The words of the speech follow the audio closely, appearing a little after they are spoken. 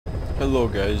Hello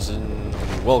guys and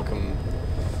welcome.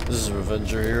 This is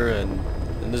Revenger here, and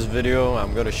in this video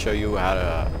I'm going to show you how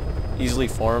to easily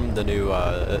farm the new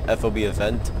FOB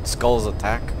event, Skull's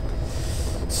Attack.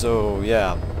 So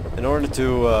yeah, in order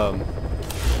to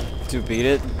beat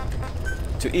it,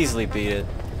 to easily beat it,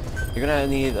 you're gonna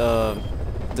need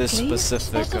this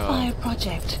specific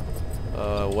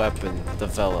weapon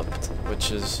developed,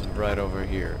 which is right over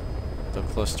here, the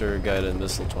Cluster Guided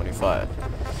Missile 25.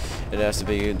 It has to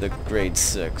be the grade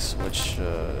 6, which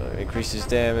increases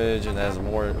damage and has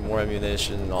more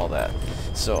ammunition and all that.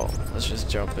 So let's just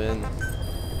jump in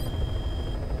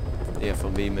the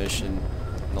FOB mission,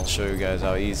 and I'll show you guys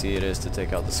how easy it is to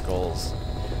take out the skulls.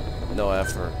 No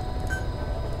effort.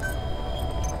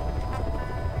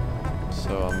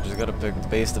 So I'm just gonna pick the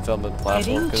base development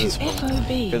platform because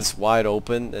it's wide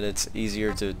open and it's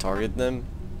easier to target them.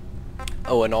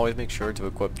 Oh, and always make sure to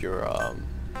equip your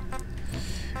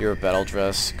battle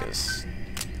dress, because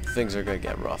things are gonna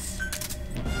get rough.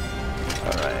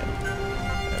 Alright,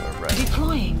 and we're ready.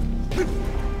 Deploying.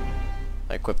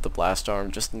 I equipped the blast arm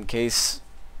just in case,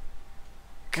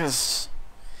 because,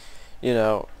 you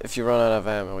know, if you run out of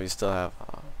ammo, you still have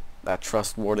that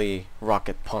trustworthy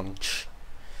rocket punch.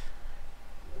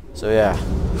 So yeah,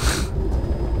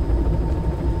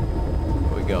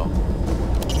 here we go.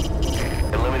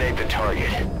 Eliminate the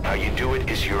target. How you do it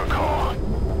is your call.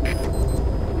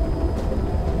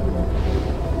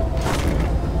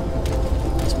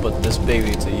 Let's put this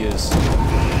baby to use.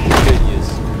 Good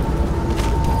use.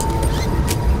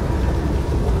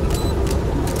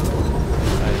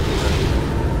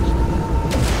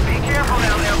 Be careful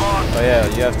down there, boss. Oh yeah,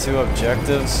 you have two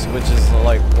objectives, which is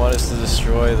like, one is to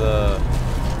destroy the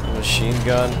machine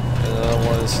gun, and the other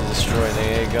one is to destroy an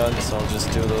AA gun, so I'll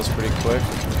just do those pretty quick.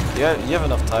 Yeah, you have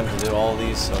enough time to do all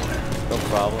these, so no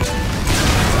problem.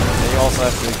 And you also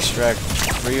have to extract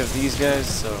 3 of these guys,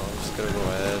 so I'm just gonna go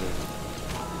ahead and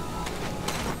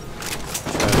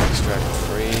try to extract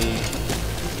 3.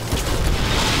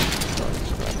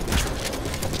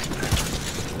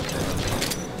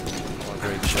 One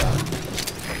great shot.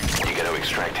 You gotta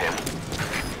extract him.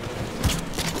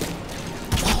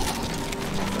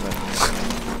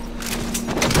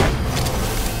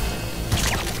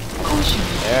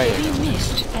 There you go.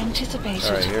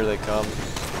 Alright, here they come.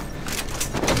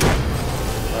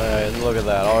 Alright, and look at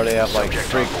that. Already have like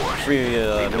 3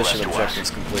 mission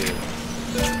objectives completed.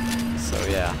 So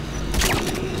yeah.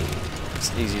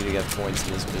 It's easy to get points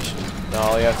in this mission. Now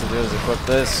all you have to do is equip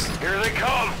this. Here they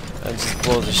come! And just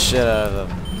blow the shit out of them.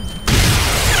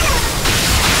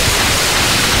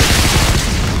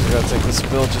 We're gonna take this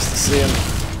build just to see him.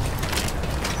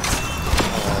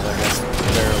 Oh, that guy's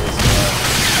barely survived.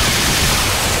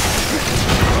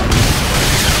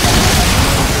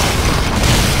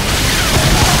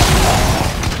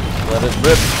 Let it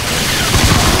rip.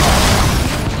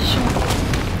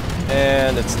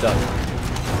 And it's done.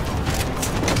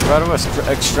 Try to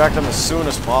extract them as soon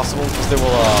as possible, because they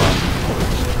will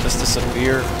just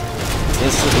disappear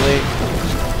instantly.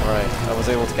 Alright, I was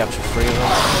able to capture 3 of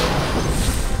them.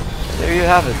 There you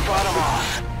have it.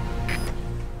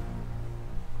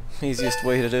 Easiest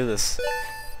way to do this.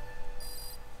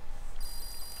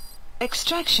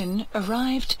 Extraction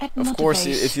arrived at Of course,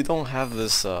 if you don't have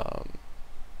this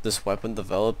this weapon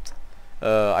developed,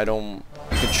 you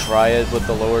could try it with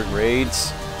the lower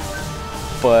grades,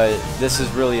 but this is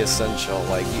really essential.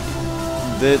 Like,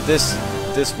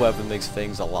 this weapon makes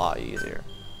things a lot easier.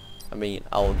 I mean,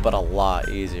 but a lot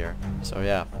easier. So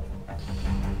yeah.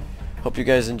 Hope you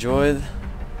guys enjoyed.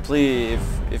 Please,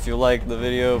 if you liked the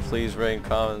video, please rate,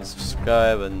 comment,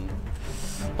 subscribe, and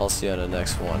I'll see you on the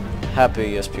next one.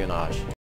 Happy espionage.